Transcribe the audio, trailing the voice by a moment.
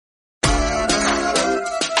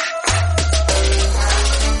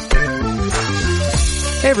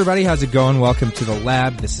Hey everybody, how's it going? Welcome to The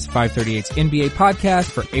Lab. This is 538's NBA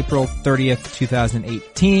podcast for April 30th,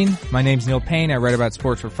 2018. My name's Neil Payne. I write about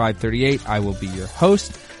sports for 538. I will be your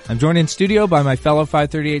host. I'm joined in studio by my fellow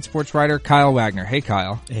 538 sports writer, Kyle Wagner. Hey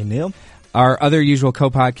Kyle. Hey Neil. Our other usual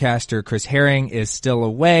co-podcaster, Chris Herring, is still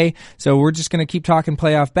away, so we're just going to keep talking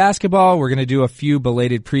playoff basketball. We're going to do a few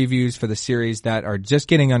belated previews for the series that are just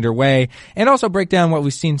getting underway, and also break down what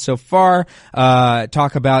we've seen so far,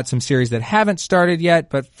 talk about some series that haven't started yet.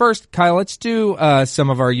 But first, Kyle, let's do some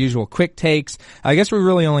of our usual quick takes. I guess we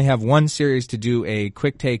really only have one series to do a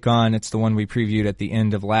quick take on. It's the one we previewed at the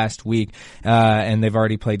end of last week, and they've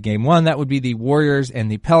already played game one. That would be the Warriors and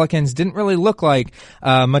the Pelicans. Didn't really look like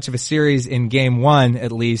much of a series in game one,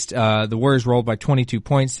 at least. The Warriors rolled by 22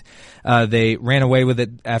 points. They ran away with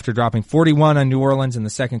it after dropping 41 on New Orleans in the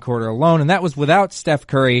second quarter alone, and that was without Steph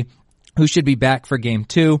Curry, who should be back for game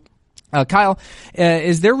two. Kyle,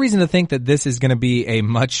 is there reason to think that this is going to be a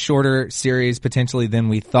much shorter series potentially than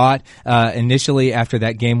we thought initially after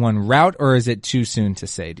that game one rout, or is it too soon to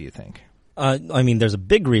say, do you think? I mean, there's a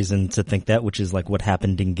big reason to think that, which is like what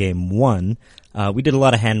happened in game one. We did a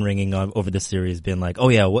lot of hand-wringing over this series, being like, oh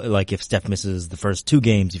yeah, like if Steph misses the first two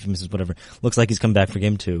games, if he misses whatever, looks like he's come back for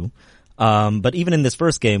game two. But even in this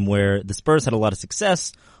first game where the Spurs had a lot of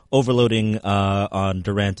success overloading on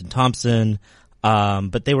Durant and Thompson,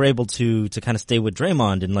 but they were able to kind of stay with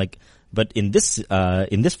Draymond and like, but in this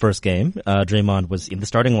first game, Draymond was in the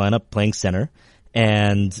starting lineup playing center.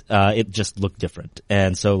 And it just looked different.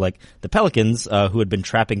 And so, like, the Pelicans, who had been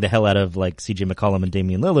trapping the hell out of, like, C.J. McCollum and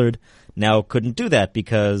Damian Lillard, now couldn't do that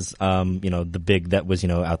because, the big that was,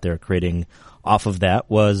 out there creating off of that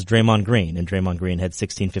was Draymond Green. And Draymond Green had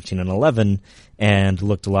 16, 15, and 11 and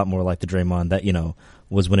looked a lot more like the Draymond that,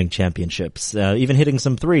 was winning championships. Even hitting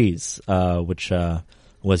some threes, which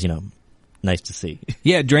was, nice to see.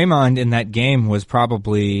 Yeah, Draymond in that game was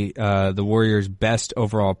probably the Warriors' best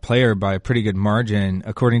overall player by a pretty good margin.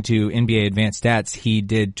 According to NBA Advanced Stats, he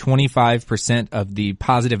did 25% of the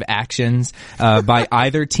positive actions by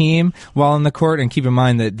either team while on the court. And keep in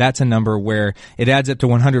mind that that's a number where it adds up to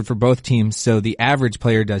 100 for both teams. So the average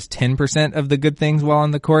player does 10% of the good things while on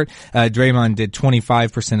the court. Draymond did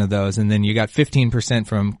 25% of those. And then you got 15%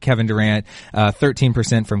 from Kevin Durant,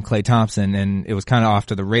 13% from Klay Thompson. And it was kind of off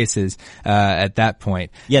to the races at that point.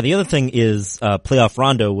 Yeah, the other thing is playoff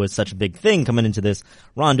Rondo was such a big thing coming into this.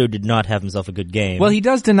 Rondo did not have himself a good game. Well, he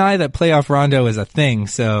does deny that playoff Rondo is a thing,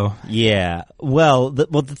 so... Yeah. Well, the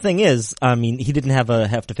thing is, I mean, he didn't have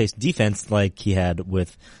to face defense like he had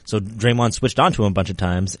with... So Draymond switched onto him a bunch of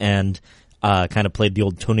times and kind of played the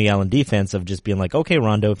old Tony Allen defense of just being like, okay,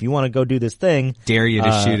 Rondo, if you want to go do this thing... Dare you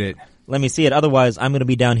to shoot it. Let me see it. Otherwise, I'm going to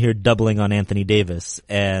be down here doubling on Anthony Davis.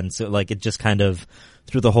 And so, like, it just kind of...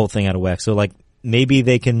 threw the whole thing out of whack. So like maybe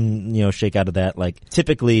they can, shake out of that. Like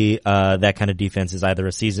typically, that kind of defense is either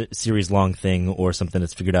a series long thing or something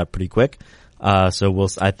that's figured out pretty quick. So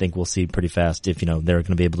I think we'll see pretty fast if, they're going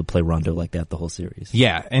to be able to play Rondo like that the whole series.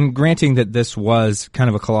 Yeah. And granting that this was kind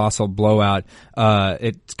of a colossal blowout,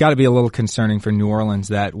 it's got to be a little concerning for New Orleans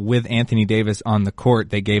that with Anthony Davis on the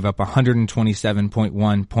court, they gave up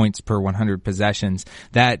 127.1 points per 100 possessions.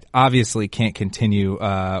 That obviously can't continue,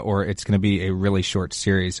 or it's going to be a really short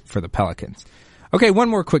series for the Pelicans. Okay. One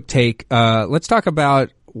more quick take. Let's talk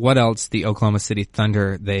about what else the Oklahoma City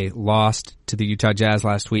Thunder, they lost to the Utah Jazz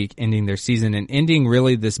last week, ending their season and ending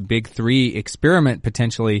really this big three experiment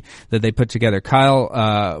potentially that they put together.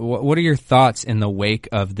 Kyle, what are your thoughts in the wake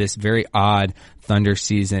of this very odd Thunder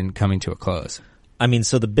season coming to a close? I mean,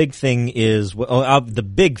 so the big thing is what's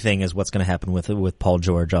going to happen with Paul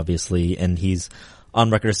George, obviously, and he's on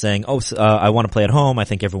record saying, I want to play at home. I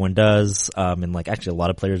think everyone does. And like actually a lot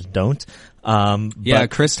of players don't. Yeah,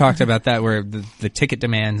 Chris talked about that where the ticket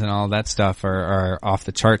demands and all that stuff are off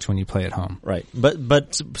the charts when you play at home. Right.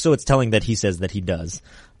 But so it's telling that he says that he does.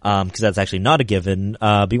 Cause that's actually not a given.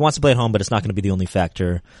 But he wants to play at home, but it's not going to be the only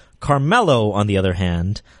factor. Carmelo, on the other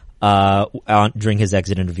hand, during his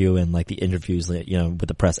exit interview and like the interviews, with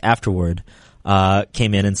the press afterward,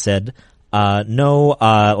 came in and said, no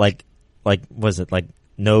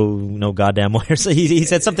goddamn way. So he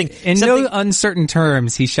said something. In no uncertain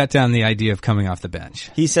terms, he shut down the idea of coming off the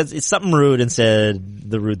bench. He says it's something rude and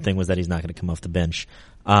said the rude thing was that he's not going to come off the bench.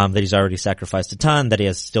 That he's already sacrificed a ton, that he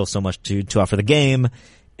has still so much to offer the game.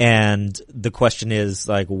 And the question is,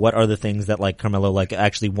 like, what are the things that, like, Carmelo, like,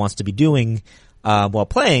 actually wants to be doing, while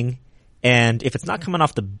playing? And if it's not coming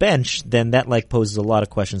off the bench, then that, like, poses a lot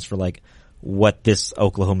of questions for, like, what this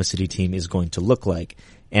Oklahoma City team is going to look like.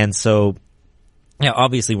 And so, yeah,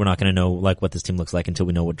 obviously we're not going to know, like, what this team looks like until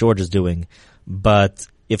we know what George is doing. But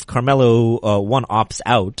if Carmelo, one opts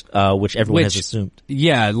out, which everyone has assumed.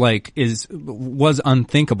 Yeah, like was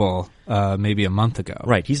unthinkable, maybe a month ago.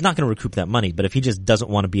 Right. He's not going to recoup that money, but if he just doesn't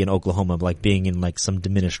want to be in Oklahoma, like being in like some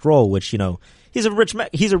diminished role, which, he's a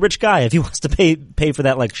rich guy. If he wants to pay for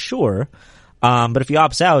that, like, sure. But if he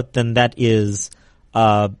opts out, then that is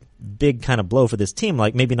a big kind of blow for this team.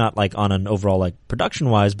 Like, maybe not like on an overall, like, production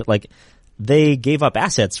wise, but like, they gave up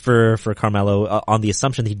assets for Carmelo on the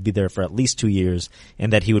assumption that he'd be there for at least 2 years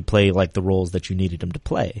and that he would play like the roles that you needed him to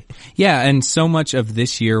play. Yeah, and so much of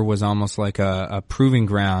this year was almost like a proving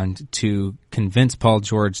ground to convince Paul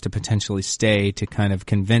George to potentially stay, to kind of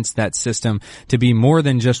convince that system to be more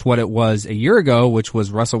than just what it was a year ago, which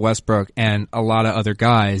was Russell Westbrook and a lot of other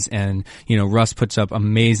guys. And, Russ puts up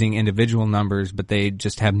amazing individual numbers, but they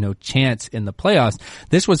just have no chance in the playoffs.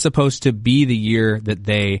 This was supposed to be the year that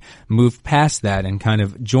they moved past that and kind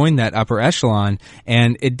of joined that upper echelon,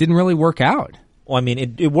 and it didn't really work out. Well, I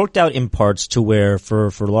mean, it worked out in parts to where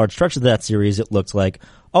for large stretches of that series, it looked like,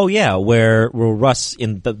 oh yeah, where Russ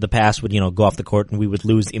in the past would, go off the court and we would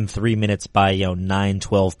lose in 3 minutes by, 9,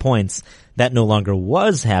 12 points. That no longer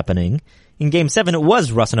was happening. In Game 7, it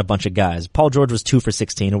was Russ and a bunch of guys. Paul George was 2 for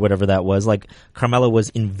 16 or whatever that was. Like, Carmelo was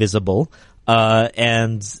invisible.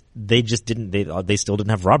 And they just they still didn't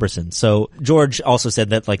have Robertson. So George also said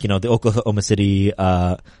that, like, the Oklahoma City,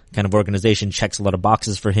 kind of organization checks a lot of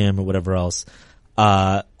boxes for him or whatever else.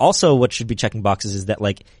 Also what should be checking boxes is that,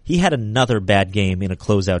 like, he had another bad game in a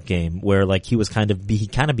closeout game where, like, he kind of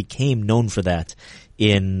became known for that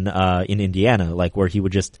in Indiana, like, where he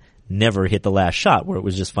would just never hit the last shot, where it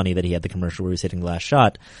was just funny that he had the commercial where he was hitting the last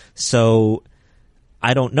shot. So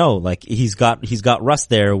I don't know, like, he's got Russ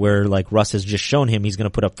there where, like, Russ has just shown him he's going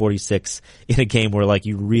to put up 46 in a game where, like,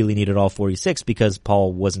 you really needed all 46 because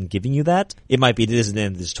Paul wasn't giving you that. It might be this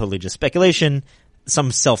is totally just speculation.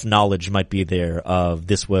 Some self-knowledge might be there of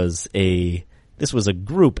this was a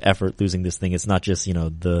group effort losing this thing. It's not just,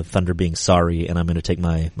 the Thunder being sorry and I'm going to take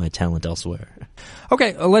my talent elsewhere.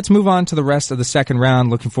 Okay, let's move on to the rest of the second round.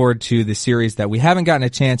 Looking forward to the series that we haven't gotten a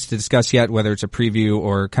chance to discuss yet, whether it's a preview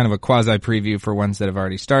or kind of a quasi-preview for ones that have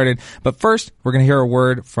already started. But first, we're going to hear a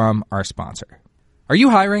word from our sponsor. Are you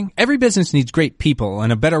hiring? Every business needs great people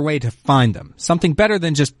and a better way to find them. Something better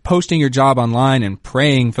than just posting your job online and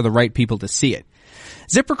praying for the right people to see it.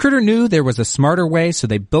 ZipRecruiter knew there was a smarter way, so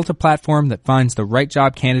they built a platform that finds the right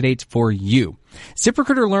job candidates for you.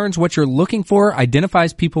 ZipRecruiter learns what you're looking for,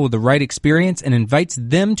 identifies people with the right experience, and invites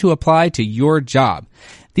them to apply to your job.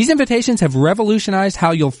 These invitations have revolutionized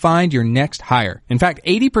how you'll find your next hire. In fact,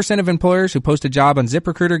 80% of employers who post a job on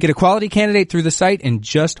ZipRecruiter get a quality candidate through the site in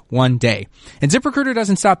just one day. And ZipRecruiter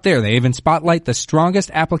doesn't stop there. They even spotlight the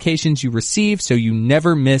strongest applications you receive so you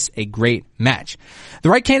never miss a great match. The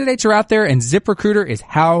right candidates are out there, and ZipRecruiter is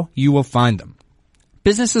how you will find them.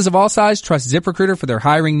 Businesses of all size trust ZipRecruiter for their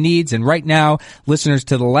hiring needs, and right now, listeners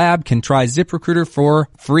to The Lab can try ZipRecruiter for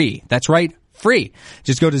free. That's right, free.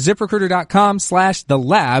 Just go to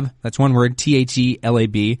ZipRecruiter.com/thelab. That's one word,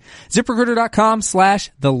 THELAB.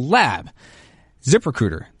 ZipRecruiter.com/thelab.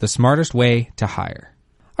 ZipRecruiter, the smartest way to hire.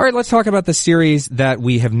 All right, let's talk about the series that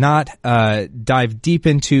we have not dived deep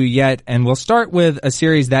into yet, and we'll start with a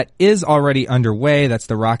series that is already underway. That's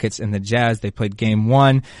the Rockets and the Jazz. They played Game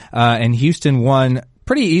 1, and Houston won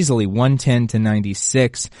pretty easily,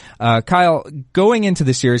 110-96. Kyle, going into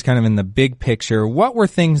the series kind of in the big picture, what were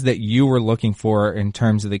things that you were looking for in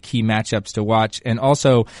terms of the key matchups to watch? And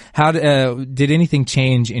also, how did anything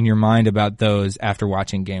change in your mind about those after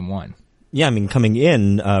watching Game 1? Yeah, I mean, coming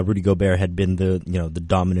in, Rudy Gobert had been the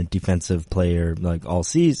dominant defensive player like all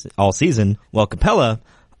season, while Capella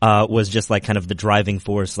was just like kind of the driving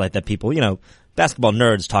force, like that people, basketball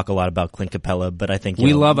nerds talk a lot about Clint Capella, but I think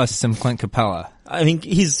we love us some Clint Capella. I mean,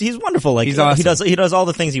 he's wonderful. Like, he's awesome. He does all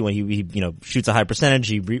the things he shoots a high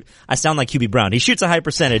percentage. I sound like QB Brown. He shoots a high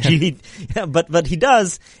percentage. But he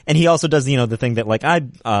does, and he also does, the thing that like I,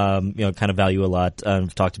 kind of value a lot.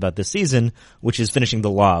 I've talked about this season, which is finishing the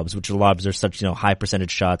lobs, which the lobs are such, high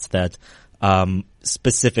percentage shots that,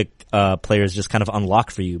 specific, players just kind of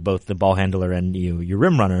unlock for you, both the ball handler and your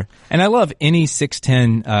rim runner. And I love any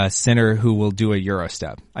 6'10", center who will do a Euro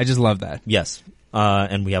step. I just love that. Yes.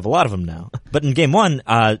 And we have a lot of them now. But in Game 1,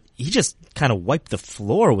 he just kind of wiped the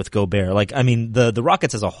floor with Gobert. Like, I mean, the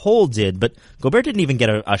Rockets as a whole did, but Gobert didn't even get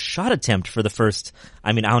a shot attempt for the first,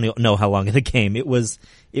 I don't know how long in the game. It was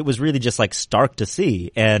really just like stark to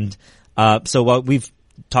see. And, so while we've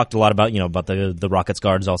talked a lot about, about the Rockets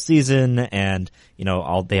guards all season and,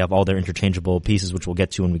 they have all their interchangeable pieces, which we'll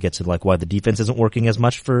get to when we get to like why the defense isn't working as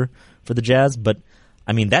much for the Jazz. But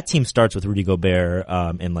I mean, that team starts with Rudy Gobert,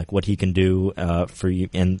 and like what he can do, for you.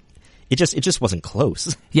 And it just wasn't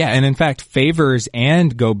close. Yeah, and in fact, Favors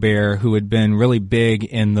and Gobert, who had been really big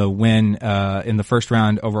in the win in the first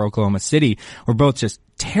round over Oklahoma City, were both just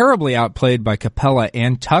terribly outplayed by Capella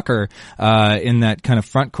and Tucker in that kind of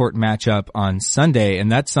front court matchup on Sunday,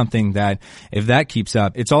 and that's something that, if that keeps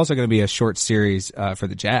up, it's also going to be a short series for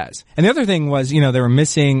the Jazz. And the other thing was, they were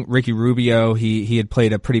missing Ricky Rubio. He had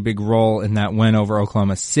played a pretty big role in that win over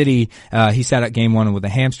Oklahoma City. He sat out game one with a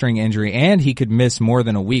hamstring injury, and he could miss more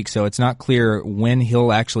than a week, so it's not clear when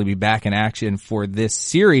he'll actually be back in action for this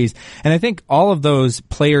series. And I think all of those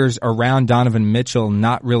players around Donovan Mitchell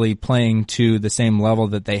not really playing to the same level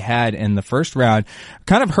that they had in the first round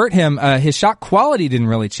kind of hurt him. His shot quality didn't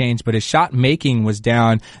really change, but his shot making was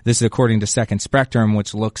down. This is according to Second Spectrum,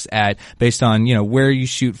 which looks at, based on, where you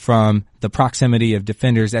shoot from, the proximity of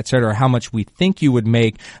defenders, et cetera, how much we think you would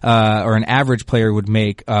make, or an average player would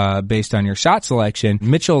make, based on your shot selection.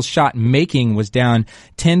 Mitchell's shot making was down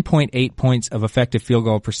 10.8 points of effective field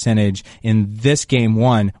goal percentage in this game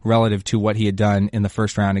one relative to what he had done in the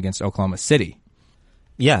first round against Oklahoma City.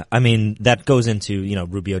 Yeah, I mean, that goes into,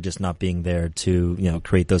 Rubio just not being there to,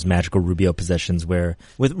 create those magical Rubio possessions where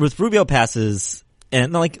with Rubio passes,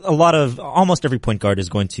 and almost every point guard is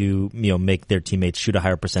going to, make their teammates shoot a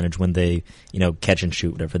higher percentage when they, catch and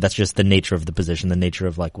shoot, whatever. That's just the nature of the position, the nature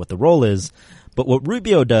of what the role is. But what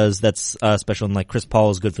Rubio does that's special, and Chris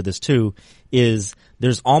Paul is good for this too, is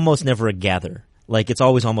there's almost never a gather. It's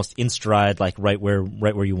always almost in stride, right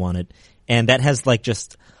where you want it. And that has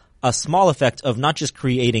just a small effect of not just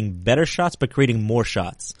creating better shots, but creating more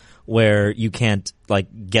shots where you can't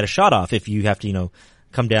get a shot off if you have to,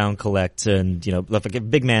 come down, collect, and, like a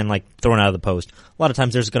big man thrown out of the post. A lot of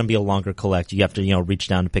times there's going to be a longer collect. You have to, reach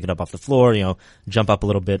down to pick it up off the floor, jump up a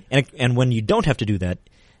little bit. And when you don't have to do that,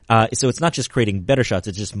 so it's not just creating better shots,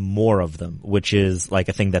 it's just more of them, which is a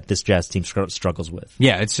thing that this Jazz team struggles with.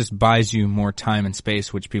 Yeah, it just buys you more time and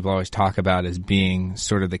space, which people always talk about as being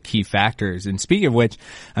sort of the key factors. And speaking of which,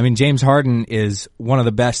 I mean, James Harden is one of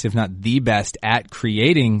the best, if not the best, at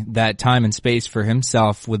creating that time and space for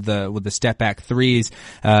himself with the step back threes,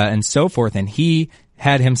 and so forth. And he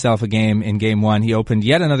had himself a game in game one. He opened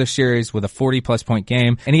yet another series with a 40-plus point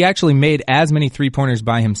game, and he actually made as many three-pointers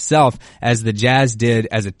by himself as the Jazz did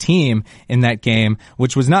as a team in that game,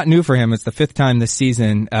 which was not new for him. It's the fifth time this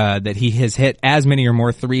season that he has hit as many or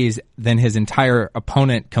more threes than his entire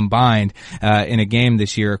opponent combined in a game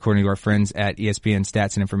this year, according to our friends at ESPN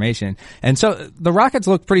Stats and Information. And so the Rockets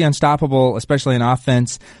look pretty unstoppable, especially in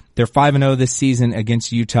offense. They're 5-0 this season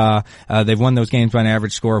against Utah. They've won those games by an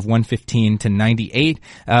average score of 115-98.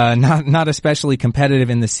 Not especially competitive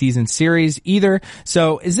in the season series either.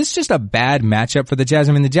 So is this just a bad matchup for the Jazz?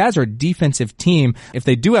 I mean, the Jazz are a defensive team. If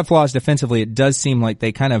they do have flaws defensively, it does seem like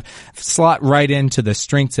they kind of slot right into the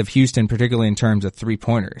strengths of Houston, particularly in terms of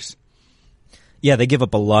three-pointers. Yeah, they give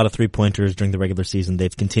up a lot of three-pointers during the regular season.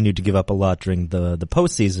 They've continued to give up a lot during the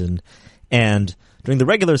postseason. And during the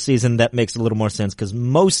regular season, that makes a little more sense because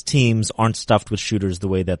most teams aren't stuffed with shooters the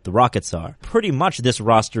way that the Rockets are. Pretty much this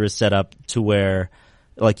roster is set up to where,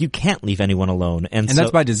 you can't leave anyone alone. And so,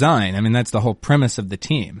 that's by design. I mean, that's the whole premise of the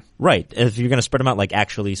team. Right. If you're going to spread them out,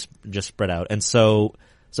 actually just spread out. And so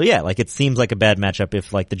yeah, it seems like a bad matchup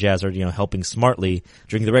if, the Jazz are, helping smartly.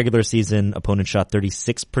 During the regular season, opponent shot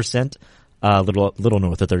 36%, little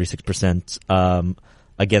north of 36%,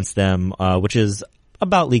 against them, which is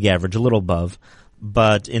about league average, a little above.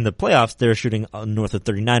 But in the playoffs, they're shooting north of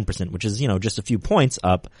 39%, which is, just a few points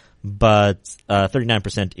up. But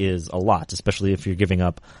 39% is a lot, especially if you're giving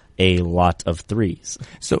up a lot of threes.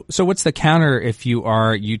 So what's the counter if you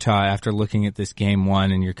are Utah after looking at this game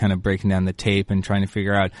one and you're kind of breaking down the tape and trying to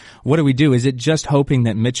figure out what do we do? Is it just hoping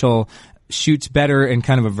that Mitchell shoots better in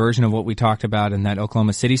kind of a version of what we talked about in that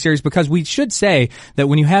Oklahoma City series? Because we should say that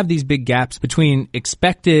when you have these big gaps between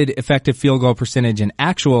expected effective field goal percentage and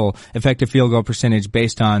actual effective field goal percentage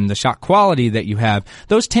based on the shot quality that you have,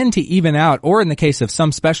 those tend to even out, or in the case of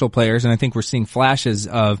some special players, and I think we're seeing flashes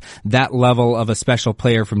of that level of a special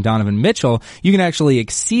player from Donovan Mitchell, you can actually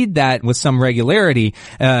exceed that with some regularity.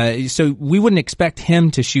 So we wouldn't expect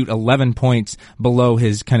him to shoot 11 points below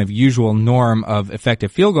his kind of usual norm of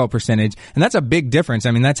effective field goal percentage. And that's a big difference.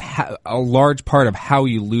 I mean, that's a large part of how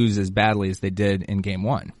you lose as badly as they did in game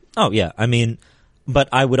one. Oh, yeah. I mean, but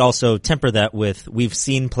I would also temper that with, we've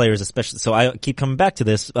seen players, especially, so I keep coming back to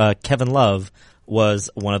this, Kevin Love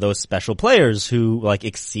was one of those special players who,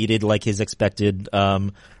 exceeded, his expected,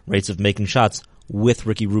 rates of making shots with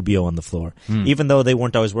Ricky Rubio on the floor. Even though they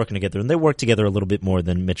weren't always working together, and they work together a little bit more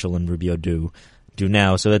than Mitchell and Rubio do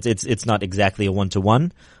now. So it's not exactly a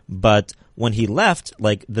one-to-one, but when he left,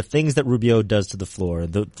 the things that Rubio does to the floor,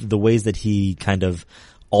 the ways that he kind of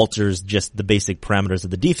alters just the basic parameters of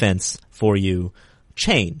the defense for you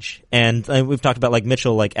change. And we've talked about like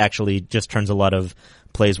Mitchell like actually just turns a lot of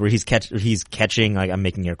plays where he's catching, like I'm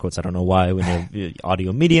making air quotes, I don't know why in the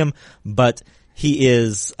audio medium, but he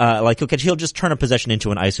is like he'll just turn a possession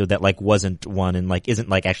into an ISO that like wasn't one and like isn't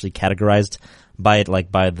like actually categorized by it,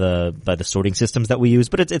 like by the sorting systems that we use,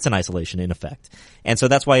 but it's an isolation in effect. And so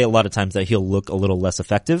that's why a lot of times that he'll look a little less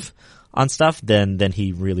effective on stuff than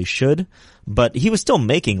he really should. But he was still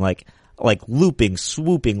making like looping,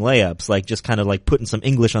 swooping layups, like just kind of like putting some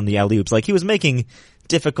English on the alley-oops. Like he was making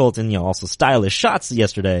difficult and, also stylish shots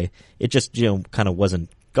yesterday. It just, kind of wasn't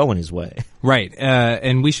going his way. Right.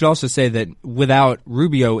 And we should also say that without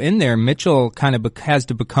Rubio in there, Mitchell kind of has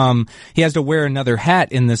to wear another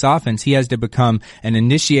hat in this offense. He has to become an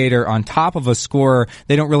initiator on top of a scorer.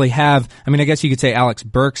 They don't really have, I guess you could say Alex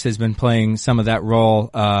Burks has been playing some of that role,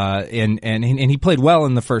 and he played well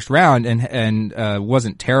in the first round and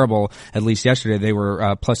wasn't terrible, at least yesterday. They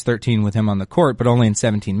were, plus 13 with him on the court, but only in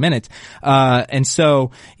 17 minutes. And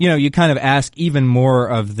so, you kind of ask even more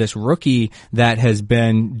of this rookie that has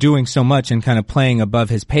been doing so much and kind of playing above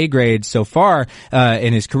his pay grade so far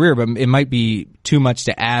in his career, but it might be too much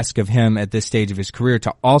to ask of him at this stage of his career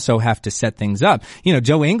to also have to set things up.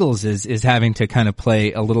 Joe Ingles is having to kind of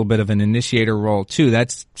play a little bit of an initiator role too.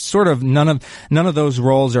 That's sort of none of those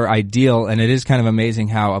roles are ideal, and it is kind of amazing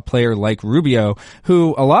how a player like Rubio,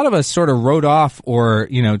 who a lot of us sort of wrote off or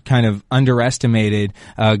kind of underestimated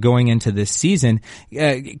going into this season,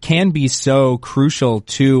 can be so crucial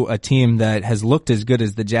to a team that has looked as good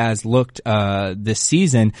as the Jazz looked this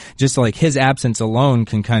season. Just like his absence alone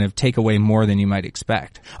can kind of take away more than you might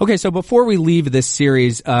expect. Okay, so before we leave this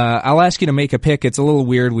series, I'll ask you to make a pick. It's a little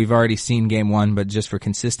weird. We've already seen game one, but just for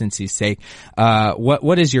consistency's sake,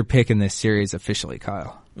 what is your pick in this series officially,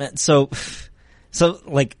 Kyle? So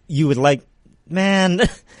like you would like, man.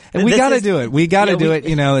 We got to do it. We got to do it.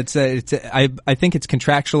 I think it's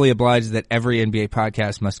contractually obliged that every NBA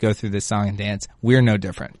podcast must go through this song and dance. We're no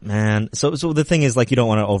different. Man. So the thing is, like, you don't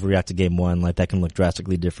want to overreact to game one. Like, that can look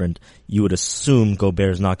drastically different. You would assume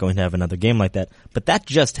Gobert's not going to have another game like that. But that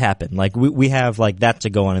just happened. Like, we have, like, that to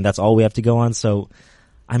go on, and that's all we have to go on. So,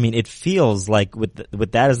 it feels like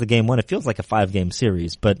with that as the game one, it feels like a 5-game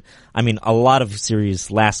series. But, a lot of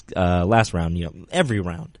series last round, every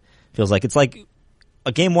round feels like it's like,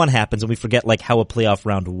 a game one happens and we forget like how a playoff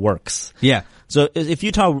round works. Yeah. So if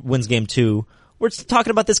Utah wins game two, we're talking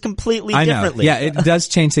about this completely differently. Yeah, it does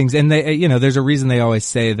change things. And they, there's a reason they always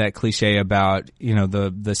say that cliche about,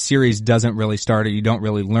 the series doesn't really start or you don't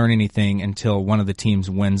really learn anything until one of the teams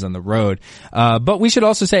wins on the road. But we should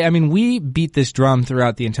also say, we beat this drum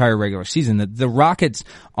throughout the entire regular season. The Rockets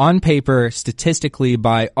on paper, statistically,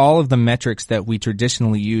 by all of the metrics that we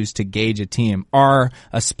traditionally use to gauge a team, are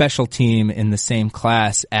a special team in the same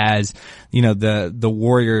class as, the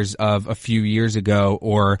Warriors of a few years ago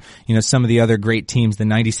or, some of the other great teams, the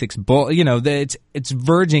 96 Bull, it's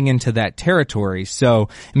verging into that territory. So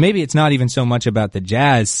maybe it's not even so much about the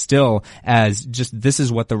Jazz still as just this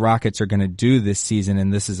is what the Rockets are going to do this season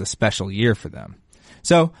and this is a special year for them.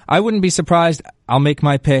 So I wouldn't be surprised. I'll make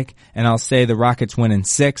my pick and I'll say the Rockets win in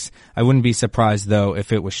 6. I wouldn't be surprised though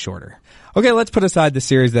if it was shorter. Okay, let's put aside the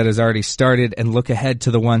series that has already started and look ahead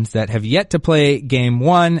to the ones that have yet to play game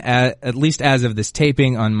one, at least as of this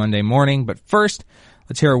taping on Monday morning. But first,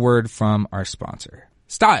 let's hear a word from our sponsor.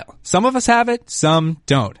 Style. Some of us have it, some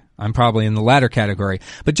don't. I'm probably in the latter category.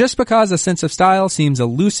 But just because a sense of style seems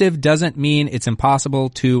elusive doesn't mean it's impossible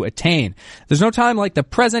to attain. There's no time like the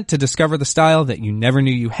present to discover the style that you never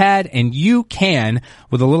knew you had, and you can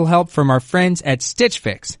with a little help from our friends at Stitch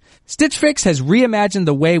Fix. Stitch Fix has reimagined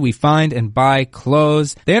the way we find and buy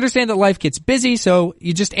clothes. They understand that life gets busy, so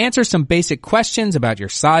you just answer some basic questions about your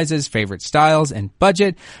sizes, favorite styles, and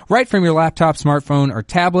budget right from your laptop, smartphone, or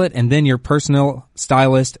tablet, and then your personal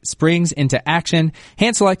stylist springs into action,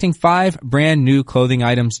 hand-selecting 5 brand new clothing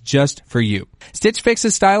items just for you. Stitch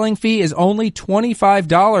Fix's styling fee is only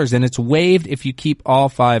 $25, and it's waived if you keep all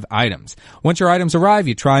 5 items. Once your items arrive,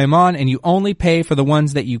 you try them on, and you only pay for the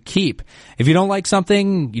ones that you keep. If you don't like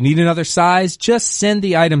something, you need another size, just send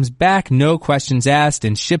the items back, no questions asked,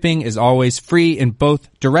 and shipping is always free in both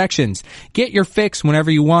directions. Get your fix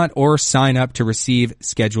whenever you want or sign up to receive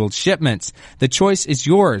scheduled shipments. The choice is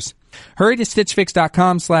yours. Hurry to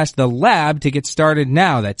StitchFix.com/thelab to get started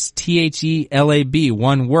now. That's THELAB,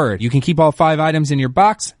 one word. You can keep all 5 items in your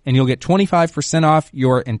box and you'll get 25% off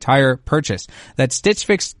your entire purchase. That's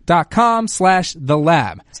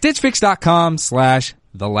StitchFix.com/thelab.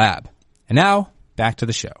 StitchFix.com/thelab. And now, back to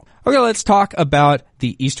the show. Okay, let's talk about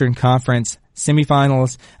the Eastern Conference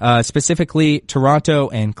semifinals, specifically Toronto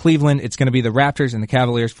and Cleveland. It's going to be the Raptors and the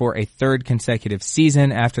Cavaliers for a third consecutive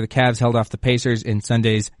season after the Cavs held off the Pacers in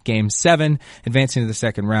Sunday's Game 7, advancing to the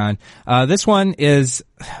second round. This one is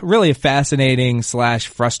really a fascinating /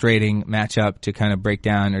 frustrating matchup to kind of break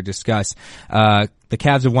down or discuss. The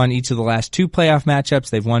Cavs have won each of the last 2 playoff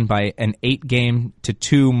matchups. They've won by an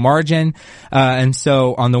 8-2 margin. And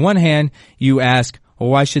so on the one hand, you ask, well,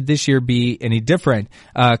 why should this year be any different?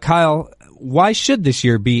 Kyle, why should this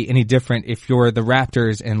year be any different if you're the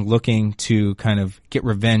Raptors and looking to kind of get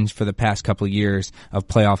revenge for the past couple of years of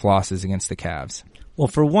playoff losses against the Cavs? Well,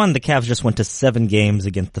 for one, the Cavs just went to 7 games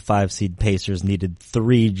against the 5-seed Pacers, needed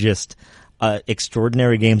 3 just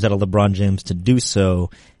extraordinary games out of LeBron James to do so.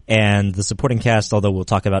 And the supporting cast, although we'll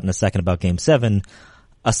talk about in a second about Game 7,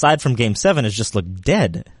 aside from Game 7, has just looked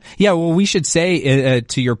dead. Yeah, well, we should say,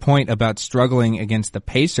 to your point about struggling against the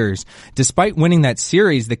Pacers, despite winning that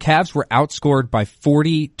series, the Cavs were outscored by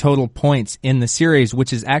 40 total points in the series,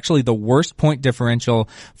 which is actually the worst point differential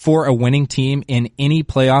for a winning team in any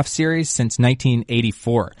playoff series since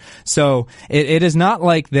 1984. So it is not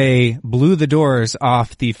like they blew the doors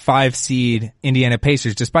off the 5-seed Indiana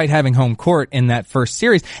Pacers, despite having home court in that first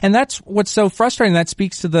series. And that's what's so frustrating. That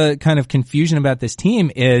speaks to the kind of confusion about this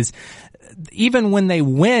team is even when they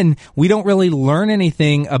win, we don't really learn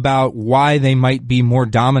anything about why they might be more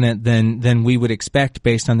dominant than we would expect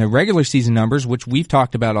based on their regular season numbers, which we've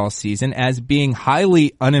talked about all season as being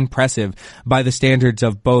highly unimpressive by the standards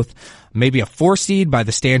of both maybe a 4 seed, by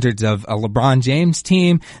the standards of a LeBron James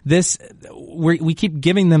team. We keep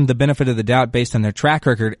giving them the benefit of the doubt based on their track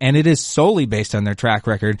record, and it is solely based on their track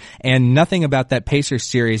record, and nothing about that Pacers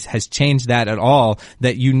series has changed that at all,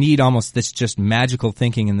 that you need almost this just magical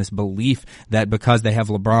thinking and this belief that because they have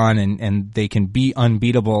LeBron and they can be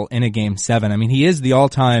unbeatable in a Game 7. I mean, he is the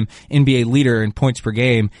all-time NBA leader in points per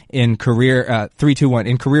game in career, 3-2-1,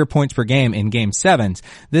 in career points per game in Game 7s.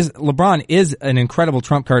 LeBron is an incredible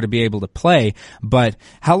trump card to be able to play, but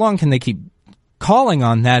how long can they keep calling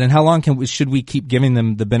on that, and how long should we keep giving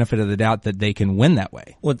them the benefit of the doubt that they can win that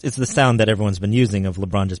way? Well, it's the sound that everyone's been using of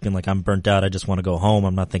LeBron just being like, I'm burnt out, I just want to go home,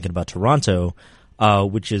 I'm not thinking about Toronto,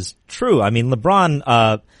 which is true. I mean,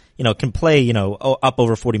 LeBron, can play, up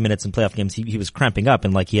over 40 minutes in playoff games. He was cramping up,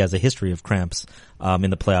 and like he has a history of cramps, in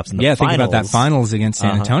the playoffs and the finals. Think about that finals against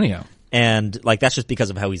San Antonio. And like that's just because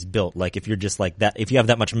of how he's built. Like if you're just like that, if you have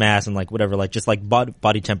that much mass and like whatever, like just like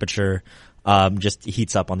body temperature, just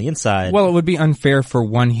heats up on the inside. Well, it would be unfair for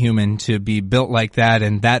one human to be built like that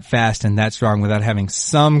and that fast and that strong without having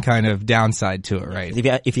some kind of downside to it,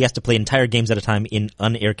 right? If he has to play entire games at a time in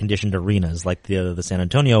unair conditioned arenas like the San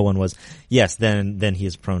Antonio one was, yes, then he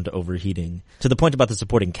is prone to overheating. To the point about the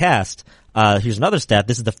supporting cast, here's another stat.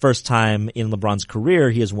 This is the first time in LeBron's career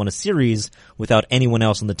he has won a series without anyone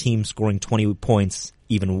else on the team scoring 20 points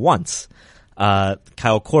even once. Kyle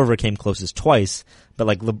Korver came closest twice, but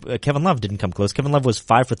like Kevin Love didn't come close. Kevin Love was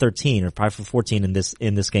 5 for 13 or 5 for 14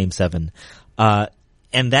 in this Game 7.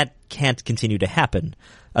 And that can't continue to happen,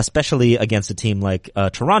 especially against a team like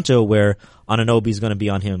Toronto, where Anunoby's going to be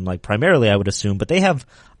on him like primarily, I would assume, but they have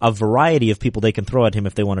a variety of people they can throw at him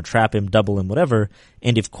if they want to trap him, double him, whatever.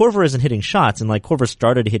 And if Korver isn't hitting shots, and like Korver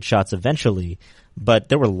started to hit shots eventually, but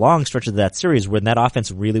there were long stretches of that series when that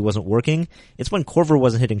offense really wasn't working. It's when Korver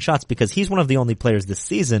wasn't hitting shots, because he's one of the only players this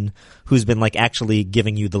season who's been like actually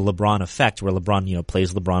giving you the LeBron effect, where LeBron,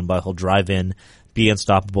 plays LeBron ball, he'll drive in, be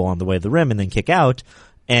unstoppable on the way to the rim, and then kick out.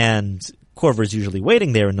 And Korver's usually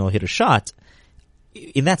waiting there and he'll hit a shot.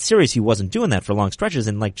 In that series, he wasn't doing that for long stretches,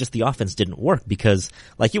 and like just the offense didn't work, because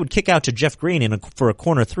like he would kick out to Jeff Green for a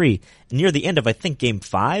corner 3 near the end of I think Game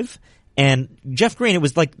 5, and Jeff Green, it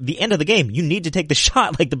was like the end of the game. You need to take the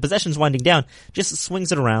shot, like the possession's winding down, just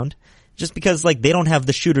swings it around, just because like they don't have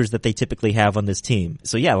the shooters that they typically have on this team.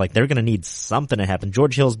 So yeah, like they're gonna need something to happen.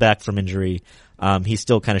 George Hill's back from injury. He's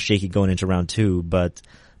still kind of shaky going into round 2, but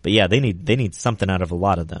yeah, they need something out of a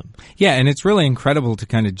lot of them. Yeah, and it's really incredible to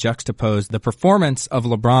kind of juxtapose the performance of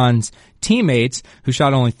LeBron's teammates, who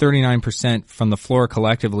shot only 39% from the floor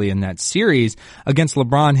collectively in that series, against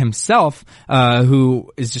LeBron himself,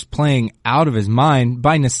 who is just playing out of his mind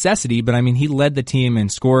by necessity. But I mean, he led the team in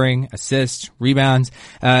scoring, assists, rebounds.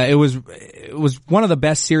 It was one of the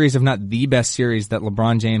best series, if not the best series, that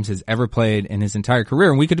LeBron James has ever played in his entire career.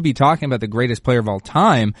 And we could be talking about the greatest player of all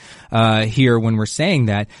time here when we're saying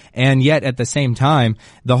that. And yet at the same time,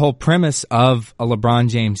 the whole premise of a LeBron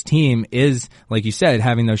James team is, like you said,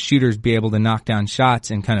 having those shooters be able to knock down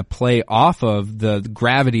shots and kind of play off of the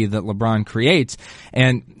gravity that LeBron creates.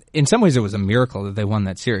 And in some ways, it was a miracle that they won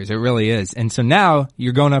that series. It really is. And so now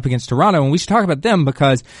you're going up against Toronto, and we should talk about them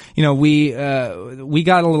because, you know, we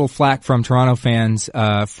got a little flack from Toronto fans,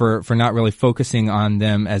 for not really focusing on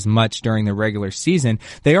them as much during the regular season.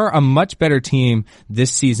 They are a much better team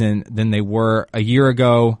this season than they were a year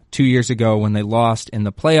ago, 2 years ago when they lost in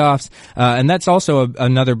the playoffs. And that's also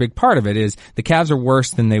another big part of it is the Cavs are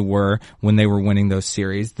worse than they were when they were winning those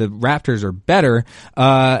series. The Raptors are better.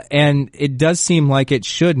 And it does seem like it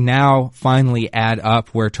should now finally add up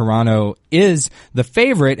where Toronto is the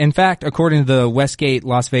favorite. In fact, according to the Westgate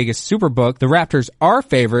Las Vegas Superbook, the Raptors are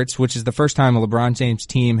favorites, which is the first time a LeBron James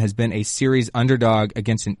team has been a series underdog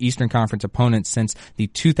against an Eastern Conference opponent since the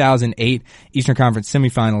 2008 Eastern Conference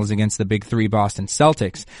semifinals against the Big Three Boston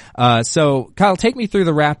Celtics. So Kyle, take me through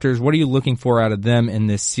the Raptors. What are you looking for out of them in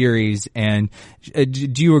this series? And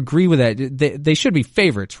do you agree with that? They should be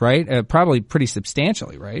favorites, right? Probably pretty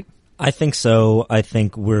substantially, right? I think so. I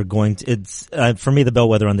think we're going to, it's, for me, the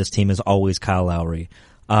bellwether on this team is always Kyle Lowry.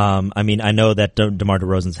 I mean, I know that DeMar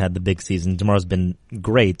DeRozan's had the big season. DeMar's been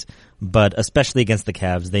great, but especially against the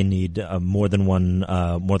Cavs, they need more than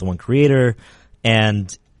one creator.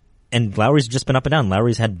 And Lowry's just been up and down.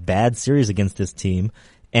 Lowry's had bad series against this team.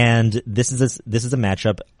 And this is a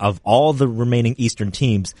matchup of all the remaining Eastern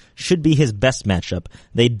teams should be his best matchup.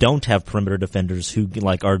 They don't have perimeter defenders who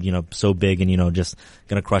like are, you know, so big and, you know, just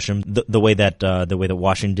gonna crush him the way that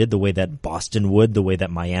Washington did, the way that Boston would, the way that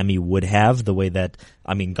Miami would have, the way that,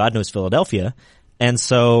 I mean, God knows Philadelphia. And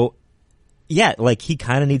so, yeah, like he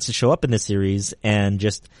kind of needs to show up in this series and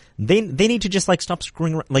just, they need to just like stop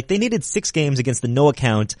screwing around. Like they needed 6 games against the no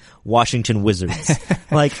account Washington Wizards.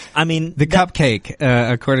 Like, I mean. The cupcake,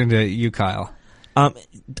 according to you, Kyle.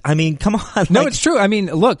 I mean, come on. No, it's true. I mean,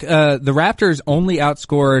 look, the Raptors only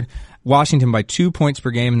outscored Washington by 2 points per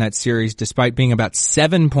game in that series, despite being about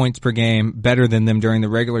 7 points per game better than them during the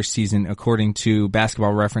regular season, according to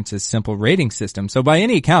Basketball Reference's simple rating system. So by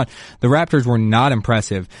any account, the Raptors were not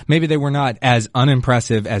impressive. Maybe they were not as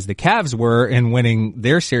unimpressive as the Cavs were in winning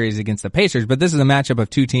their series against the Pacers, but this is a matchup of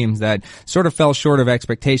two teams that sort of fell short of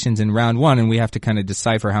expectations in round one, and we have to kind of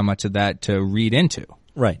decipher how much of that to read into.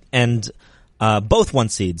 Right. And both one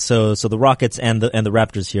seeds. So the Rockets and the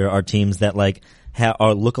Raptors here are teams that like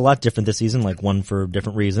look a lot different this season, like one for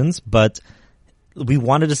different reasons, but we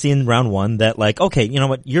wanted to see in round one that like, okay, you know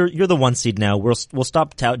what, you're the one seed now. We'll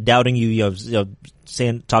stop doubting you,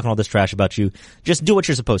 talking all this trash about you. Just do what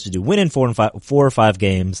you're supposed to do. Win in 4 or 5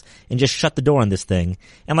 games and just shut the door on this thing.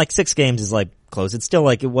 And like 6 games is like close. It's still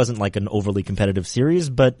like, it wasn't like an overly competitive series,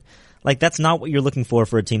 but like that's not what you're looking for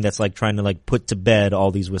a team that's like trying to like put to bed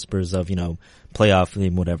all these whispers of, you know, playoff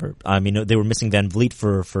and whatever. I mean, they were missing Van Vliet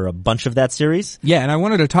for a bunch of that series. Yeah, and I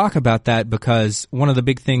wanted to talk about that because one of the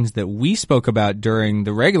big things that we spoke about during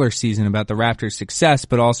the regular season about the Raptors' success,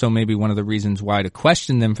 but also maybe one of the reasons why to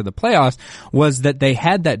question them for the playoffs, was that they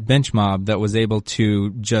had that bench mob that was able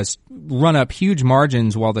to just run up huge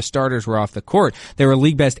margins while the starters were off the court. They were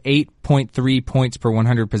league best 8.3 points per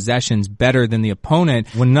 100 possessions, better than the opponent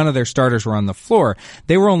when none of their starters were on the floor.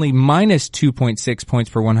 They were only minus 2.6 points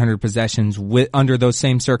per 100 possessions under those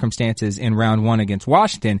same circumstances in round one against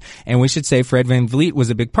Washington. And we should say Fred Van Vliet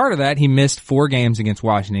was a big part of that. He missed 4 games against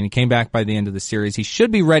Washington. He came back by the end of the series. He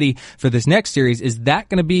should be ready for this next series. Is that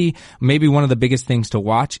going to be maybe one of the biggest things to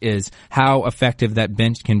watch, is how effective that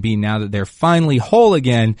bench can be now that they're finally whole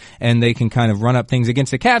again and they can kind of run up things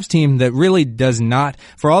against a Cavs team that really does not,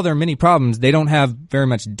 for all their many problems, they don't have very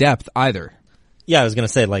much depth either. Yeah, I was going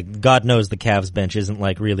to say, like, God knows the Cavs bench isn't,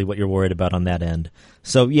 like, really what you're worried about on that end.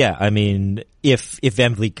 So, yeah, I mean, if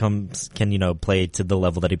Van Vliet can, you know, play to the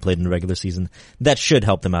level that he played in the regular season, that should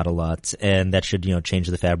help them out a lot. And that should, you know, change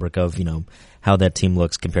the fabric of, you know, how that team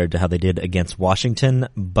looks compared to how they did against Washington.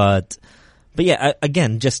 But yeah,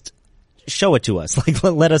 again, just show it to us. Like,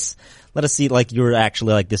 let us see, like, you're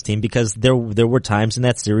actually like this team, because there were times in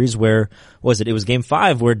that series where, it was game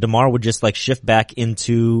 5 where DeMar would just, like, shift back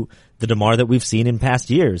into the DeMar that we've seen in past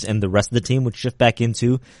years, and the rest of the team would shift back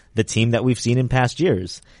into the team that we've seen in past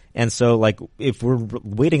years. And so, like, if we're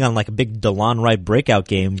waiting on like a big DeLon Wright breakout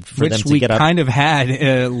game for them to get up, which we kind of had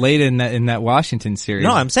late in that Washington series.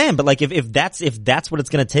 No, I'm saying, but like if that's what it's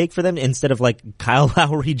going to take for them, instead of like Kyle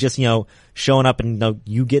Lowry just, you know, showing up and, you know,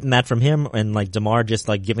 you getting that from him, and like DeMar just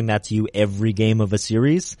like giving that to you every game of a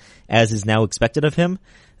series, as is now expected of him,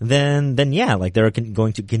 then yeah, like there are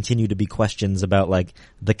going to continue to be questions about like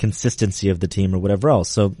the consistency of the team or whatever else.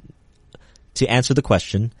 So to answer the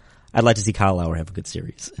question, I'd like to see Kyle Lowry have a good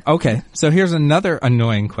series. Okay, so here's another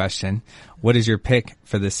annoying question. What is your pick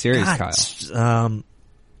for this series, Kyle?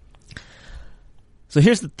 So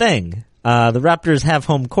here's the thing. The Raptors have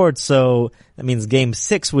home court, so that means game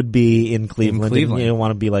 6 would be in Cleveland. And you don't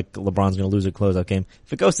want to be like LeBron's going to lose a closeout game.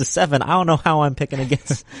 If it goes to 7, I don't know how I'm picking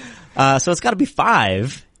against. So it's got to be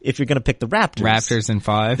 5 if you're going to pick the Raptors. Raptors in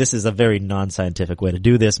 5. This is a very non-scientific way to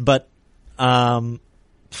do this, but you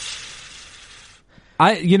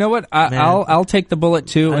know what? I'll take the bullet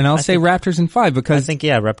too, and I'll say Raptors in 5 because I think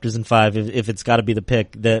Raptors in 5 if it's got to be the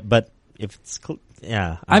pick. But if it's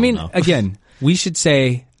I mean, know. Again, we should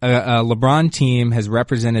say a LeBron team has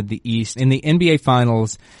represented the East in the NBA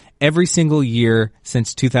Finals every single year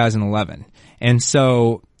since 2011, and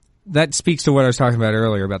so that speaks to what I was talking about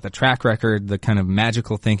earlier about the track record, the kind of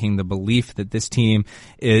magical thinking, the belief that this team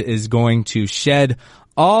is going to shed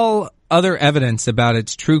all other evidence about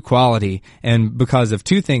its true quality, and because of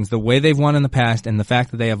two things, the way they've won in the past and the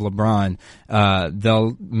fact that they have LeBron,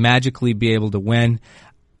 they'll magically be able to win.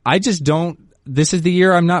 I just don't. This is the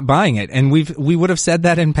year I'm not buying it. And we would have said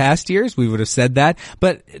that in past years. We would have said that.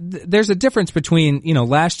 But there's a difference between,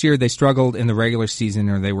 last year they struggled in the regular season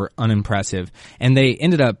or they were unimpressive. And they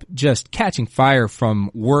ended up just catching fire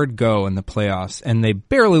from word go in the playoffs. And they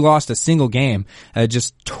barely lost a single game,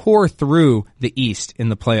 just tore through the East in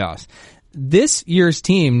the playoffs. This year's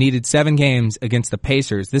team needed 7 games against the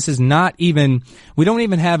Pacers. This is not even, we don't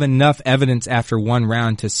even have enough evidence after one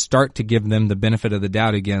round to start to give them the benefit of the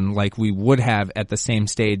doubt again like we would have at the same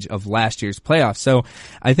stage of last year's playoffs. So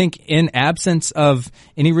I think in absence of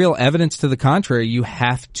any real evidence to the contrary, you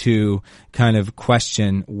have to kind of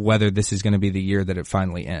question whether this is going to be the year that it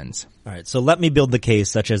finally ends. All right, so let me build the case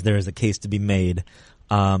such as there is a case to be made.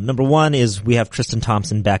 Number one is we have Tristan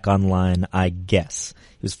Thompson back online, I guess.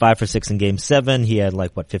 He was 5 for 6 in Game 7. He had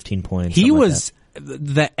 15 points. He was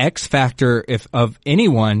the X factor of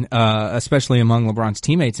anyone, especially among LeBron's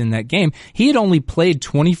teammates in that game. He had only played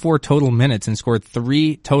 24 total minutes and scored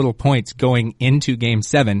 3 total points going into Game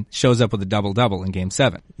 7. Shows up with a double-double in Game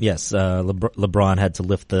 7. Yes, LeBron had to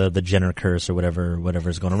lift the Jenner curse or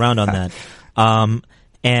whatever's going around on that.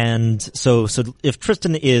 And so if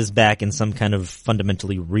Tristan is back in some kind of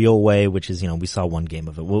fundamentally real way, which is, we saw one game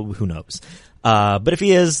of it, well, who knows? But if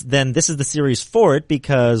he is, then this is the series for it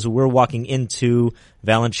because we're walking into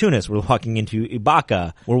Valanciunas, we're walking into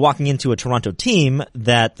Ibaka, we're walking into a Toronto team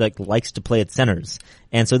that likes to play at centers.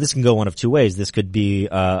 And so this can go one of two ways. This could be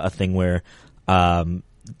a thing where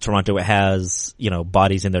Toronto has,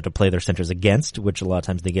 bodies in there to play their centers against, which a lot of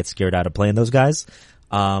times they get scared out of playing those guys.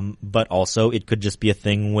 But also it could just be a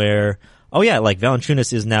thing where,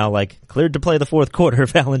 Valanciunas is now cleared to play the fourth quarter.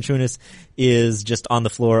 Valanciunas is just on the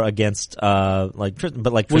floor against, Tristan.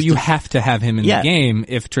 Well, you have to have him in the game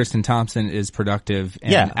if Tristan Thompson is productive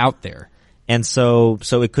and out there. And so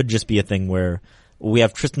it could just be a thing where we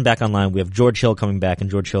have Tristan back online. We have George Hill coming back, and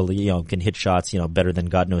George Hill, can hit shots, better than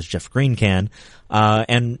God knows Jeff Green can.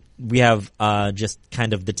 And we have, just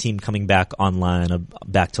kind of the team coming back online,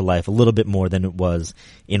 back to life a little bit more than it was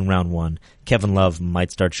in round 1. Kevin Love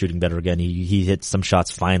might start shooting better again. He hit some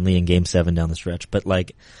shots finally in Game 7 down the stretch.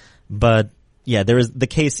 The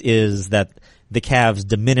case is that the Cavs,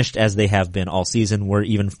 diminished as they have been all season, were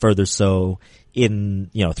even further so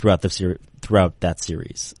throughout that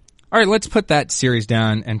series. All right, let's put that series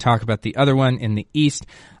down and talk about the other one in the East.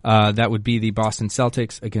 That would be the Boston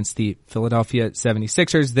Celtics against the Philadelphia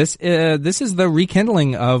 76ers. This is the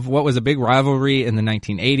rekindling of what was a big rivalry in the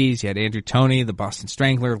 1980s. You had Andrew Toney, the Boston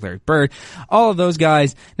Strangler, Larry Bird, all of those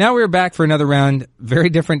guys. Now we're back for another round. Very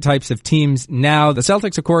different types of teams now. The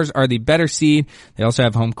Celtics, of course, are the better seed. They also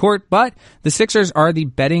have home court, but the Sixers are the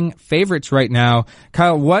betting favorites right now.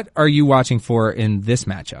 Kyle, what are you watching for in this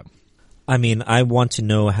matchup? I mean, I want to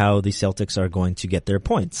know how the Celtics are going to get their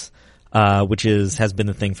points, which has been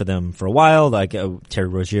the thing for them for a while. Terry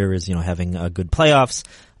Rozier is, having good playoffs.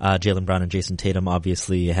 Jaylen Brown and Jason Tatum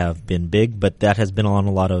obviously have been big, but that has been on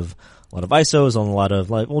a lot of ISOs, on a lot of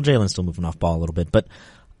Jaylen's still moving off ball a little bit, but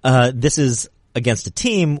this is against a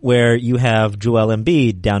team where you have Joel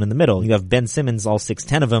Embiid down in the middle. You have Ben Simmons, all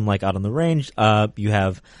 6'10" of him, out on the range. You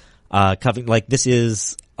have Covington. This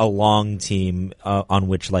is a long team on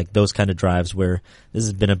which those kind of drives where this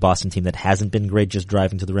has been a Boston team that hasn't been great just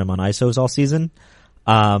driving to the rim on ISOs all season.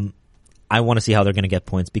 I want to see how they're going to get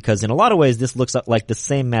points because in a lot of ways this looks like the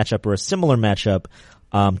same matchup or a similar matchup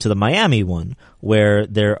to the Miami one, where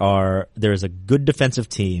there is a good defensive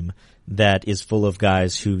team that is full of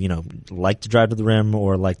guys who, like to drive to the rim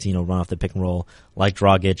or like to, run off the pick and roll like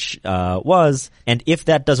Dragic, was. And if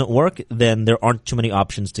that doesn't work, then there aren't too many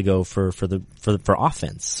options to go for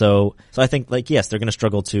offense. So I think, yes, they're going to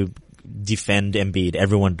struggle to defend Embiid.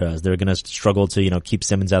 Everyone does. They're going to struggle to, keep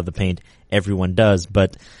Simmons out of the paint. Everyone does.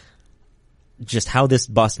 But just how this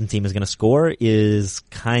Boston team is going to score is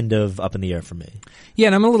kind of up in the air for me. Yeah,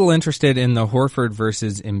 and I'm a little interested in the Horford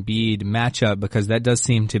versus Embiid matchup because that does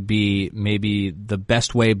seem to be maybe the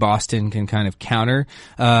best way Boston can kind of counter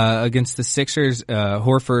against the Sixers.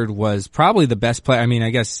 Horford was probably the best player. I mean,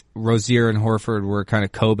 I guess Rozier and Horford were kind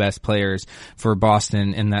of co-best players for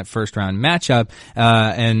Boston in that first round matchup.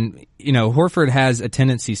 And Horford has a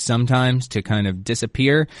tendency sometimes to kind of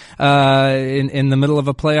disappear in the middle of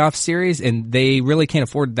a playoff series, and they really can't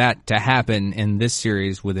afford that to happen in this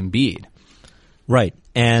series with Embiid. Right.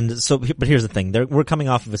 And so, but here's the thing. We're coming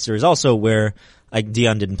off of a series also where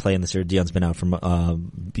Dion didn't play in the series. Dion's been out from a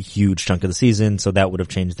huge chunk of the season, so that would have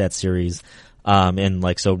changed that series.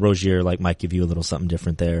 So Rozier might give you a little something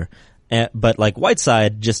different there. But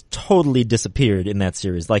Whiteside just totally disappeared in that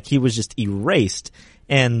series. He was just erased.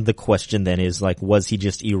 And the question then is, was he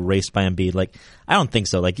just erased by Embiid? I don't think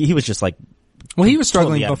so. He was just well, he was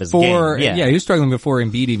struggling totally before, yeah, he was struggling before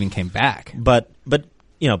Embiid even came back. But,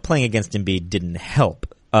 playing against Embiid didn't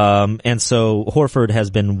help. And so Horford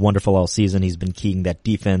has been wonderful all season. He's been keying that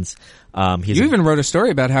defense. You even wrote a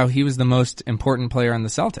story about how he was the most important player on the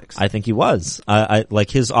Celtics. I think he was. I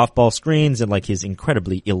like his off-ball screens and his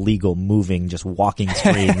incredibly illegal moving, just walking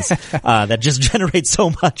screens, that just generate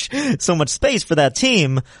so much space for that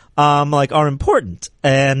team, are important.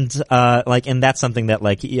 And that's something that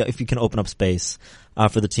if you can open up space,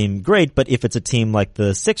 for the team, great. But if it's a team like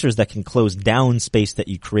the Sixers that can close down space that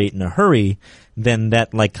you create in a hurry, then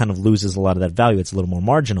that kind of loses a lot of that value. It's a little more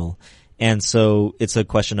marginal. And so it's a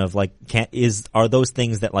question of are those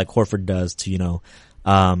things that Horford does to,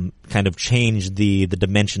 kind of change the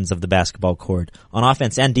dimensions of the basketball court on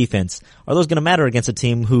offense and defense, are those going to matter against a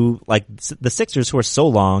team who, the Sixers, who are so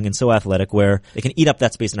long and so athletic, where they can eat up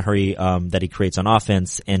that space in a hurry, that he creates on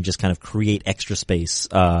offense and just kind of create extra space,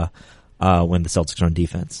 when the Celtics are on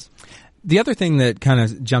defense. The other thing that kind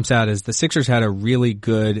of jumps out is the Sixers had a really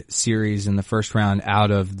good series in the first round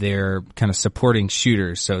out of their kind of supporting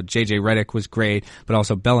shooters. So JJ Redick was great, but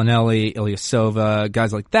also Bellinelli, Ilyasova,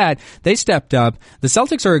 guys like that. They stepped up. The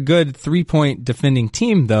Celtics are a good 3-point defending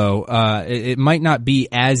team, though. It might not be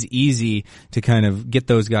as easy to kind of get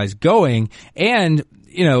those guys going. And,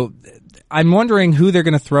 I'm wondering who they're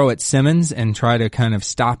going to throw at Simmons and try to kind of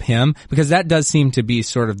stop him, because that does seem to be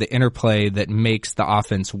sort of the interplay that makes the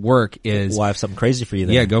offense work. Well, I have something crazy for you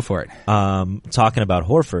there. Yeah, go for it. Talking about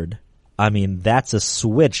Horford, I mean, that's a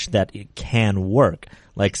switch that it can work.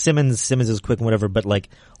 Simmons is quick and whatever, but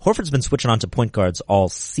Horford's been switching on to point guards all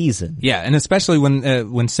season. Yeah, and especially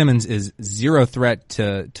when Simmons is zero threat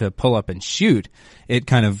to pull up and shoot, it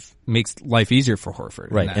kind of makes life easier for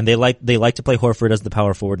Horford. Right, and they like to play Horford as the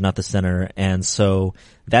power forward, not the center, and so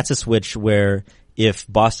that's a switch where if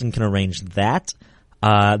Boston can arrange that,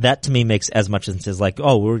 that to me makes as much sense as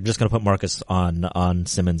we're just going to put Marcus on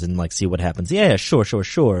Simmons and see what happens. Yeah,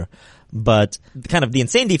 sure. But kind of the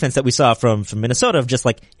insane defense that we saw from Minnesota of just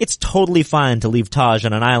it's totally fine to leave Taj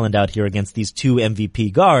on an island out here against these two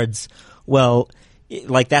MVP guards. Well,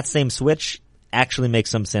 that same switch actually makes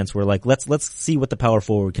some sense where let's see what the power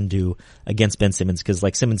forward can do against Ben Simmons, because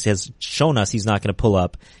Simmons has shown us he's not going to pull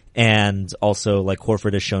up, and also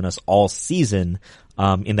Horford has shown us all season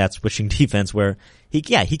in that switching defense where he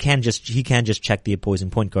can just check the opposing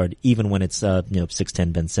point guard even when it's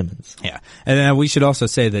 6'10" Ben Simmons. Yeah. And we should also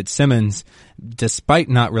say that Simmons, despite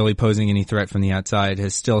not really posing any threat from the outside,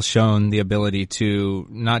 has still shown the ability to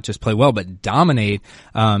not just play well but dominate,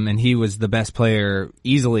 and he was the best player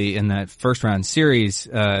easily in that first round series.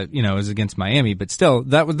 It was against Miami, but still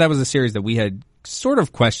that was a series that we had sort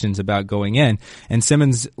of questions about going in, and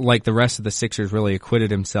Simmons, like the rest of the Sixers, really acquitted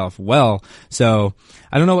himself well. So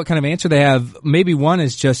I don't know what kind of answer they have. Maybe one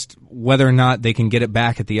is just whether or not they can get it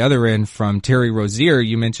back at the other end from Terry Rozier,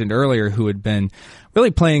 you mentioned earlier, who had been really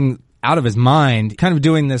playing out of his mind, kind of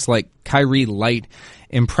doing this Kyrie light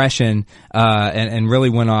impression, and really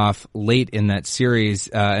went off late in that series,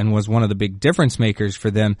 and was one of the big difference makers for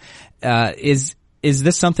them. Is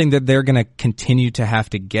this something that they're going to continue to have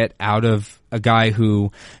to get out of a guy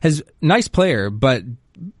who has nice player, but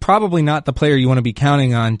probably not the player you want to be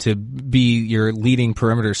counting on to be your leading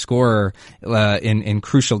perimeter scorer in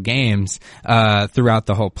crucial games throughout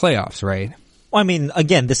the whole playoffs, right? Well, I mean,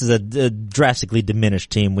 again, this is a drastically diminished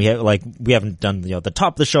team. We haven't done, the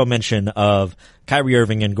top of the show mention of Kyrie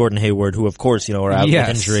Irving and Gordon Hayward, who of course, are out with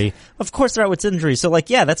injury. Of course they're out with injury. So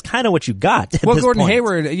that's kind of what you got at this Gordon point.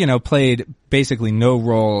 Hayward, played basically no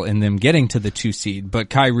role in them getting to the 2 seed, but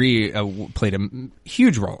Kyrie played a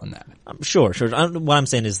huge role in that. Sure. What I'm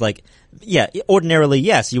saying is ordinarily,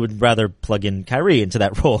 yes, you would rather plug in Kyrie into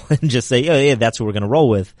that role and just say, oh yeah, that's what we're going to roll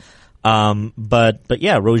with. But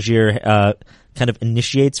yeah, Rozier, kind of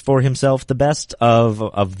initiates for himself the best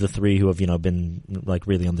of the three who have, been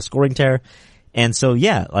really on the scoring tear. And so,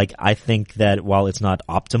 yeah, I think that while it's not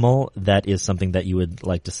optimal, that is something that you would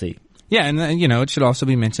like to see. Yeah, and it should also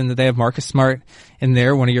be mentioned that they have Marcus Smart in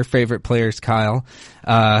there, one of your favorite players, Kyle.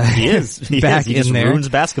 He is. He just there. Ruins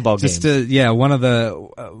basketball games. One of the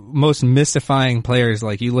most mystifying players.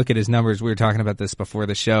 You look at his numbers, we were talking about this before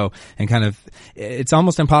the show, and it's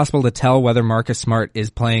almost impossible to tell whether Marcus Smart is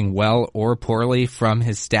playing well or poorly from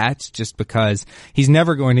his stats, just because he's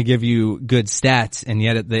never going to give you good stats, and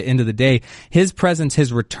yet at the end of the day, his presence,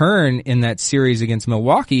 his return in that series against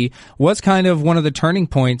Milwaukee was kind of one of the turning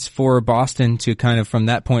points for Boston to kind of from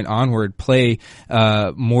that point onward play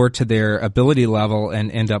more to their ability level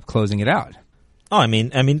and end up closing it out. Oh, I mean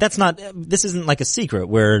this isn't a secret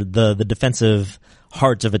where the defensive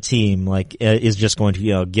heart of a team is just going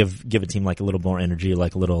to give a team a little more energy, a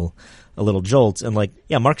little jolt. And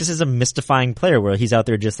Marcus is a mystifying player where he's out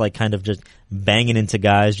there just kind of just banging into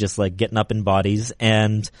guys, just getting up in bodies,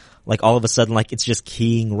 and all of a sudden it's just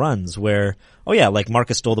keying runs where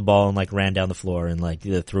Marcus stole the ball and ran down the floor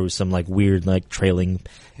and threw some weird trailing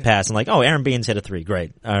pass and Aaron Baines hit a 3.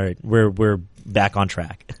 Great. All right. We're back on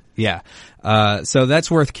track. Yeah. So that's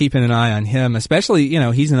worth keeping an eye on him, especially,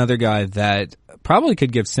 he's another guy that probably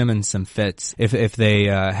could give Simmons some fits if they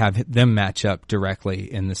have them match up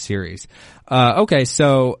directly in the series. Okay,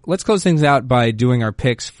 so let's close things out by doing our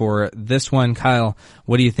picks for this one. Kyle,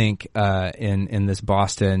 what do you think in this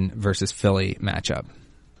Boston versus Philly matchup?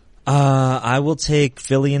 I will take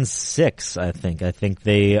Philly in 6, I think. I think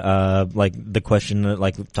they, the question,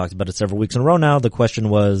 we've talked about it several weeks in a row now, the question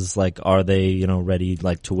was, are they, ready,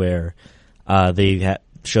 to where, they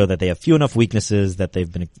show that they have few enough weaknesses that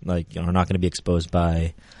they've been, are not going to be exposed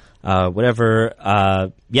by, whatever.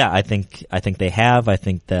 I think they have. I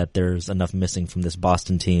think that there's enough missing from this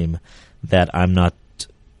Boston team that I'm not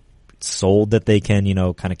sold that they can,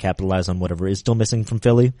 kind of capitalize on whatever is still missing from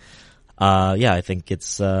Philly. I think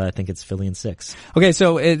it's Philly in 6. Okay,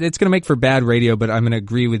 so it's going to make for bad radio, but I'm going to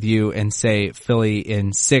agree with you and say Philly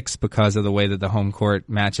in 6 because of the way that the home court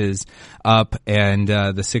matches up, and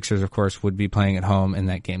the Sixers, of course, would be playing at home in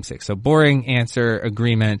that game 6. So boring answer,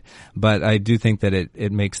 agreement, but I do think that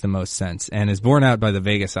it makes the most sense and is borne out by the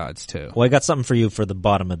Vegas odds too. Well, I got something for you for the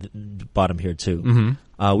bottom here too.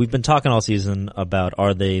 Mm-hmm. We've been talking all season about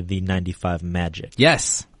are they the 95 Magic?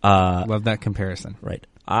 Yes. Love that comparison. Right.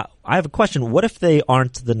 I have a question. What if they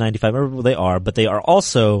aren't the 95? Well, they are, but they are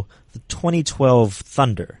also the 2012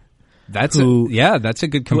 Thunder. That's a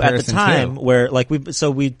good comparison. Who at the time too. where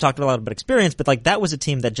we talked a lot about experience, but that was a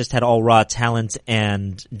team that just had all raw talent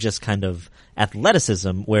and just kind of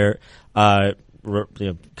athleticism where, kind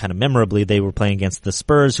of memorably, they were playing against the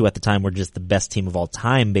Spurs, who at the time were just the best team of all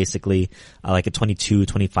time, basically, a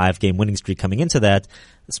 22-25 game winning streak coming into that.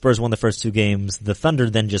 The Spurs won the first 2 games. The Thunder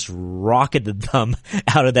then just rocketed them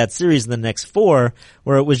out of that series in the next 4,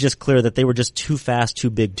 where it was just clear that they were just too fast, too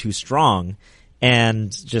big, too strong. And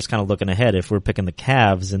just kind of looking ahead, if we're picking the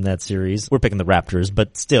Cavs in that series, we're picking the Raptors,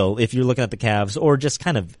 but still, if you're looking at the Cavs or just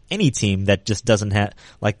kind of any team that just doesn't have,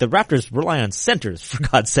 the Raptors rely on centers, for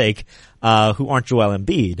God's sake, who aren't Joel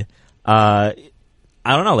Embiid. I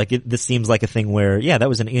don't know, this seems like a thing where, that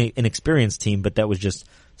was an inexperienced team, but that was just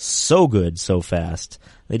so good, so fast.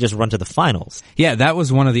 They just run to the finals. Yeah, that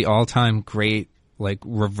was one of the all-time great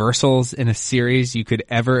reversals in a series you could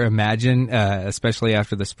ever imagine, especially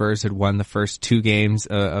after the Spurs had won the first 2 games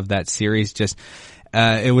of that series. Just,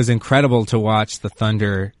 it was incredible to watch the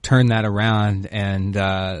Thunder turn that around, and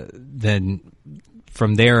then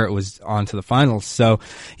from there it was on to the finals. So,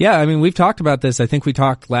 yeah, I mean, we've talked about this. I think we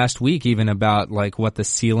talked last week even about what the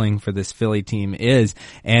ceiling for this Philly team is,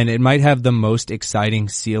 and it might have the most exciting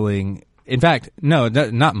ceiling. In fact, no,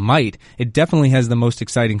 not might. It definitely has the most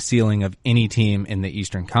exciting ceiling of any team in the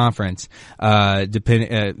Eastern Conference.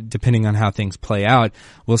 Depending on how things play out,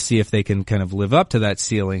 we'll see if they can kind of live up to that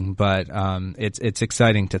ceiling. But it's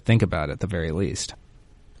exciting to think about at the very least.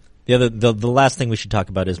 The last thing we should talk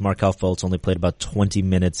about is Markelle Fultz only played about 20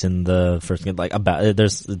 minutes in the first game.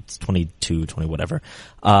 It's 22, 20, whatever.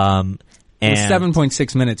 And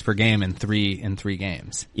 7.6 minutes per game in three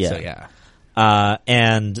games. Yeah. So yeah.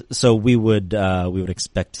 And so we would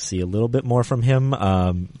expect to see a little bit more from him,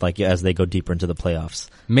 like as they go deeper into the playoffs.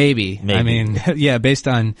 Maybe. I mean, yeah, based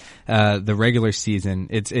on, the regular season,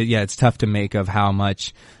 it's tough to make of how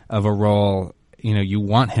much of a role, you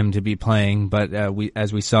want him to be playing, but,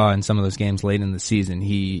 as we saw in some of those games late in the season,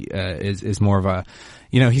 he, is more of a,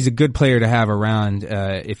 he's a good player to have around,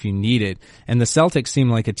 if you need it. And the Celtics seem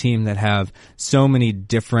like a team that have so many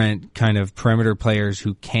different kind of perimeter players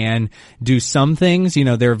who can do some things.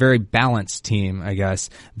 They're a very balanced team, I guess,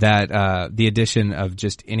 that, the addition of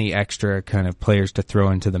just any extra kind of players to throw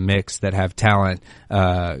into the mix that have talent,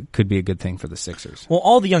 could be a good thing for the Sixers. Well,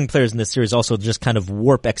 all the young players in this series also just kind of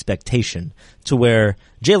warp expectation to where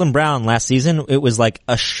Jaylen Brown last season, it was like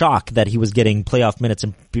a shock that he was getting playoff minutes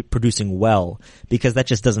and producing well, because that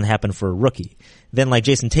just doesn't happen for a rookie. Then like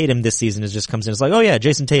Jason Tatum this season just comes in, it's like, oh yeah,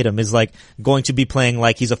 Jason Tatum is like going to be playing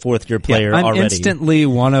like he's a fourth year player already. Instantly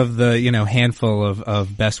one of the, handful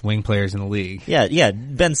of best wing players in the league. Yeah.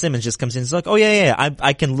 Ben Simmons just comes in, it's like, oh yeah,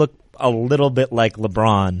 I can look a little bit like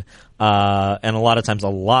LeBron, and a lot of times a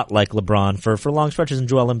lot like LeBron for long stretches. And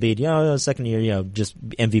Joel Embiid, second year, just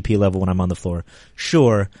MVP level when I'm on the floor.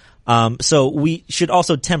 Sure. So we should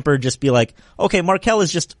also temper, just be like, okay, Markelle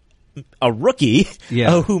is just a rookie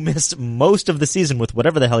who missed most of the season with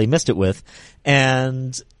whatever the hell he missed it with.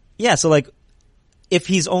 And yeah, so like, if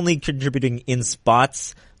he's only contributing in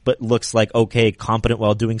spots, but looks like okay, competent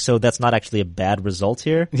while doing so, that's not actually a bad result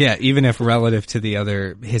here. Yeah, even if relative to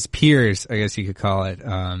his peers, I guess you could call it,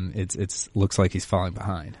 it's looks like he's falling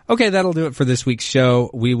behind. Okay, that'll do it for this week's show.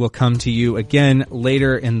 We will come to you again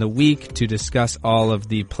later in the week to discuss all of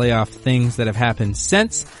the playoff things that have happened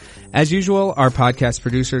since. As usual, our podcast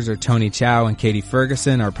producers are Tony Chow and Katie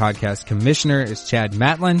Ferguson. Our podcast commissioner is Chad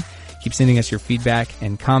Matlin. Keep sending us your feedback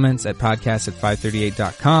and comments at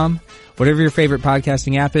podcast@538.com. Whatever your favorite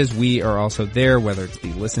podcasting app is, we are also there, whether it's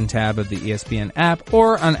the Listen tab of the ESPN app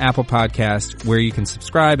or on Apple Podcast, where you can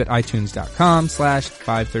subscribe at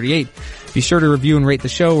itunes.com/538. Be sure to review and rate the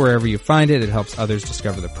show wherever you find it. It helps others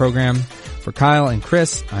discover the program. For Kyle and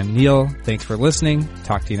Chris, I'm Neil. Thanks for listening.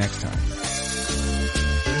 Talk to you next time.